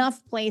 there's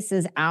enough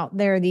places out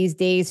there these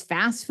days,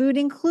 fast food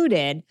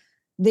included,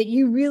 that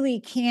you really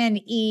can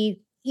eat,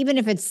 even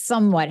if it's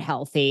somewhat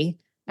healthy.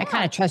 I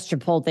kind of trust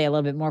Chipotle a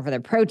little bit more for their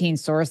protein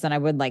source than I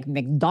would like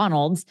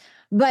McDonald's,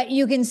 but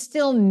you can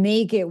still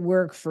make it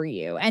work for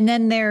you. And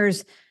then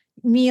there's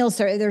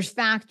there's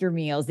factor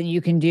meals that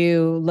you can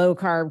do, low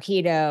carb,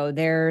 keto.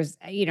 There's,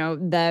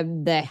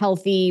 the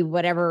healthy,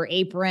 whatever,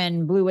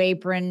 Blue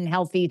Apron,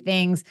 healthy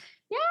things.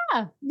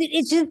 Yeah.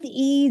 It's just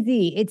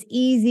easy. It's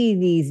easy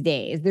these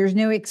days. There's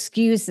no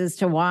excuse as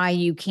to why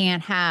you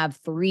can't have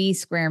 3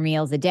 square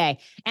meals a day.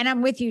 And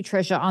I'm with you,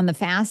 Trisha, on the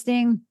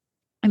fasting.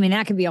 I mean,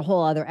 that could be a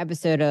whole other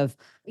episode of,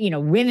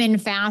 women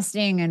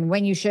fasting and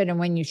when you should and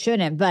when you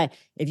shouldn't. But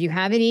if you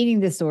have an eating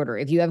disorder,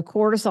 if you have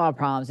cortisol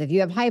problems, if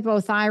you have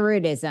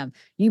hypothyroidism,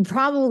 you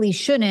probably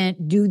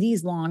shouldn't do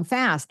these long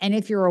fasts. And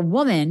if you're a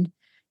woman,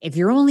 if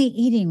you're only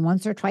eating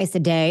once or twice a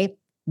day,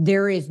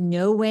 there is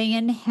no way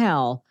in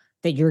hell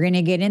that you're going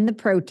to get in the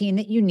protein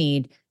that you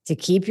need to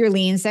keep your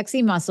lean,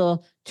 sexy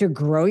muscle, to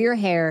grow your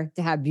hair,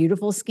 to have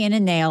beautiful skin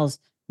and nails.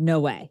 No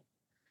way.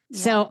 Yeah.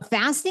 So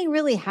fasting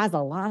really has a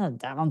lot of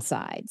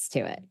downsides to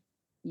it.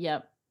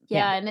 Yep.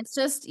 Yeah. And it's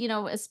just,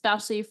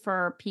 especially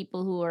for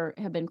people who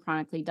have been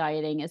chronically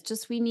dieting, it's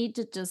just, we need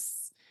to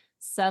just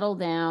settle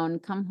down,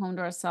 come home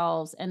to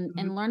ourselves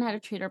and learn how to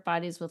treat our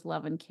bodies with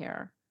love and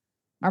care.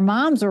 Our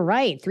moms are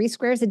right. 3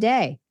 squares a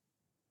day.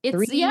 It's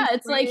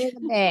like,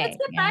 let's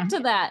get back to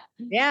that.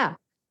 Yeah,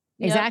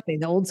 Yep. exactly.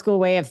 The old school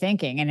way of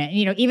thinking. And,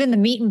 even the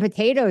meat and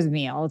potatoes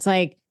meal, it's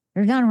like,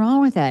 there's nothing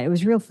wrong with that. It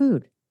was real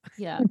food.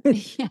 Yeah.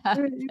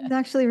 It was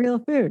actually real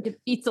food. It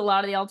beats a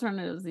lot of the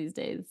alternatives these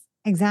days.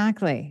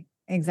 Exactly.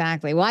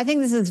 Well, I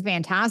think this is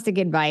fantastic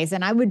advice.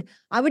 And I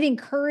would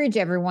encourage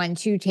everyone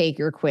to take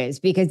your quiz,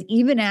 because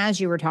even as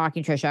you were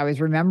talking, Trisha, I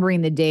was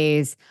remembering the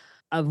days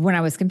of when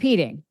I was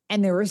competing,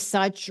 and there was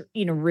such,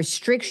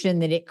 restriction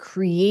that it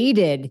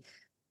created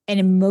an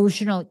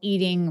emotional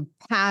eating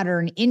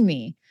pattern in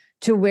me,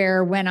 to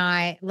where when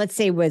I, let's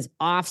say, was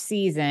off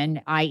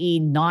season, i.e.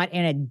 not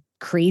in a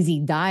crazy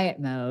diet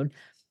mode,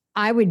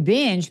 I would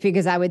binge,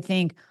 because I would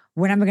think,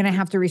 when am I going to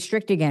have to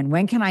restrict again?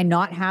 When can I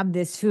not have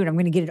this food? I'm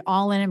going to get it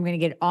all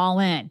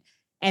in.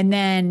 And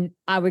then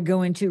I would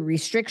go into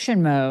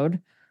restriction mode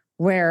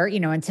where,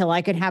 until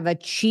I could have a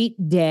cheat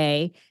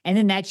day. And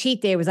then that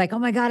cheat day was like, oh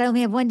my God, I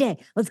only have one day.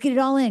 Let's get it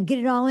all in,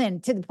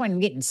 to the point of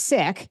getting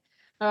sick.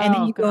 And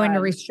then you go into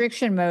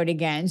restriction mode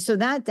again. So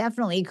that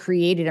definitely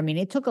created,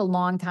 it took a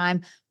long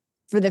time.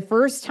 For the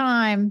first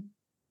time,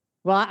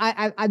 well,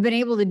 I've been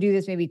able to do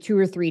this maybe 2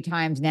 or 3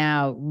 times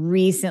now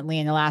recently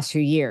in the last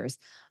few years.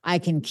 I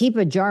can keep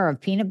a jar of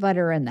peanut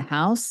butter in the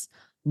house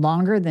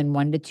longer than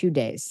 1 to 2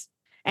 days.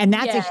 And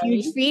that's a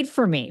huge feat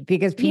for me,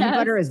 because peanut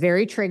butter is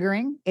very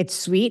triggering. It's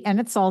sweet and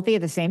it's salty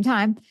at the same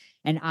time.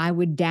 And I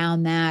would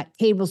down that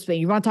tablespoon.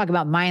 You want to talk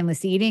about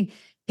mindless eating?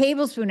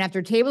 Tablespoon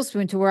after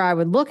tablespoon, to where I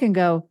would look and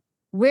go,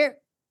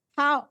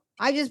 how?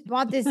 I just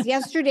bought this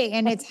yesterday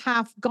and it's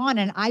half gone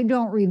and I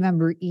don't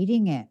remember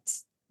eating it.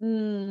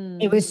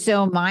 It was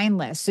so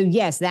mindless. So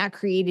yes, that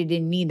created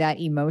in me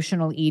that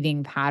emotional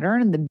eating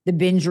pattern, the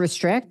binge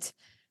restrict.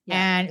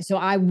 Yeah. And so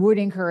I would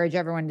encourage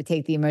everyone to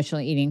take the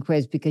emotional eating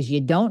quiz, because you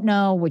don't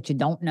know what you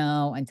don't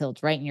know until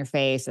it's right in your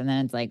face. And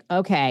then it's like,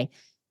 okay,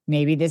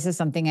 maybe this is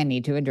something I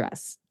need to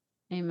address.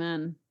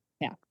 Amen.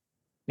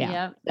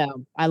 Yeah.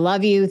 So I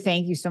love you.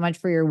 Thank you so much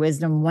for your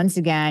wisdom. Once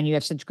again, you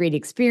have such great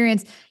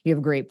experience. You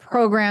have great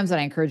programs that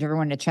I encourage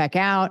everyone to check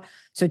out.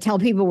 So tell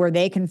people where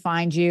they can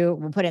find you.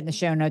 We'll put it in the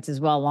show notes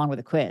as well, along with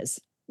the quiz.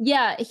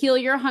 Yeah.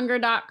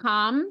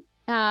 healyourhunger.com.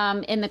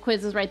 And the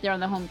quiz is right there on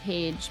the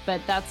homepage,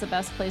 but that's the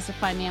best place to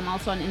find me. I'm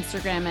also on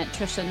Instagram at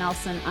Trisha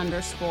Nelson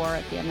 _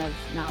 at the end of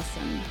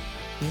Nelson.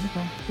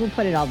 Beautiful. We'll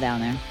put it all down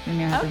there.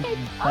 Okay.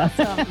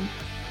 Awesome.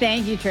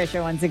 Thank you,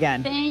 Trisha, once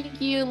again. Thank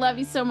you. Love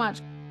you so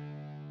much.